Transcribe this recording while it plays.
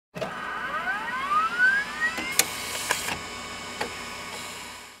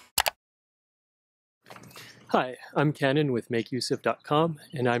Hi, I'm Cannon with MakeUseOf.com,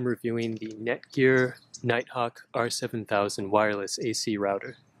 and I'm reviewing the Netgear Nighthawk R7000 wireless AC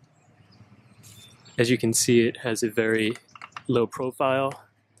router. As you can see, it has a very low profile,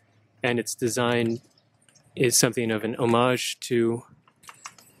 and its design is something of an homage to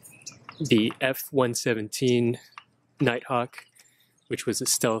the F-117 Nighthawk, which was a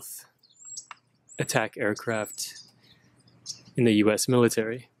stealth attack aircraft in the US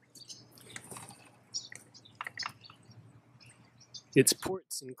military. Its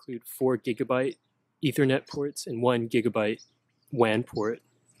ports include 4 GB Ethernet ports and 1 GB WAN port,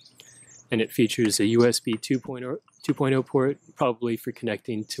 and it features a USB 2.0 port, probably for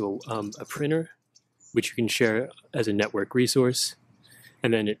connecting to a printer, which you can share as a network resource.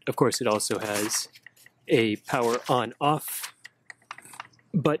 And then, of course, it also has a power on-off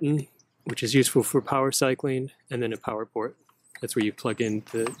button, which is useful for power cycling, and then a power port. That's where you plug in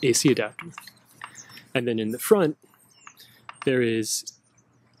the AC adapter. And then in the front, there is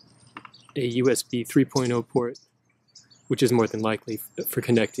a USB 3.0 port, which is more than likely for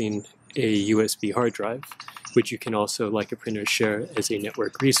connecting a USB hard drive, which you can also, like a printer, share as a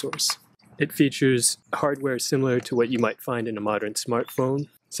network resource. It features hardware similar to what you might find in a modern smartphone,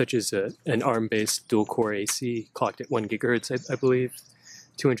 such as an ARM-based dual-core AC clocked at 1 GHz, I believe,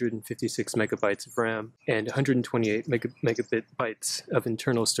 256 megabytes of RAM, and 128 megabit bytes of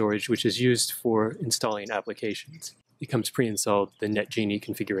internal storage, which is used for installing applications. It comes pre-installed the NetGenie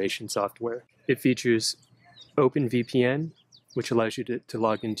configuration software. It features OpenVPN, which allows you to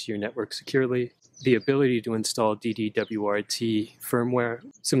log into your network securely, the ability to install DDWRT firmware,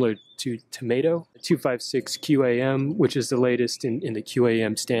 similar to Tomato, 256 QAM, which is the latest in the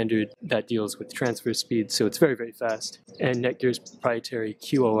QAM standard that deals with transfer speed, so it's very, very fast, and Netgear's proprietary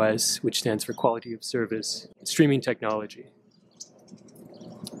QoS, which stands for Quality of Service, streaming technology.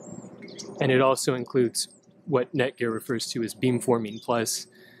 And it also includes what Netgear refers to as beamforming plus,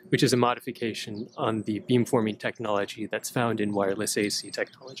 which is a modification on the beamforming technology that's found in wireless AC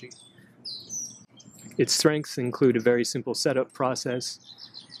technology. Its strengths include a very simple setup process,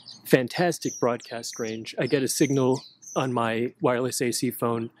 fantastic broadcast range. I get a signal on my wireless AC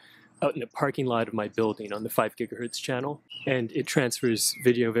phone out in the parking lot of my building on the 5 GHz channel, and it transfers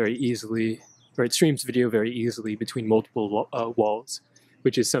video very easily, or it streams video very easily between multiple walls,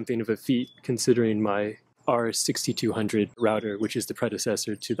 which is something of a feat considering my R6200 router, which is the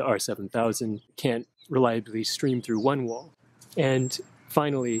predecessor to the R7000, can't reliably stream through one wall. And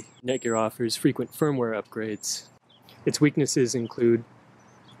finally, Netgear offers frequent firmware upgrades. Its weaknesses include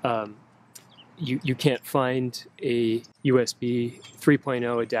you can't find a USB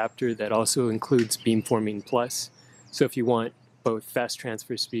 3.0 adapter that also includes beamforming plus. So if you want both fast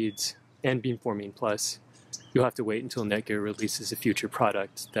transfer speeds and beamforming plus, you'll have to wait until Netgear releases a future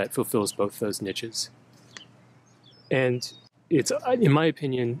product that fulfills both those niches. And it's, in my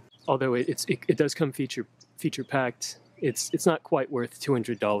opinion, although it does come feature packed, it's not quite worth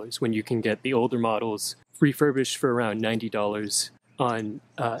 $200 when you can get the older models refurbished for around $90 on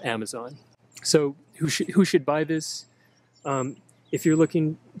Amazon. So who should buy this? If you're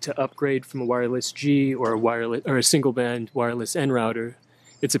looking to upgrade from a wireless G or a single band wireless N router,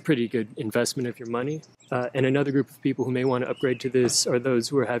 it's a pretty good investment of your money. And another group of people who may want to upgrade to this are those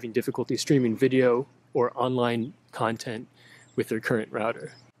who are having difficulty streaming video or online content with their current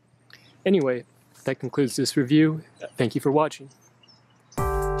router. Anyway, that concludes this review. Thank you for watching.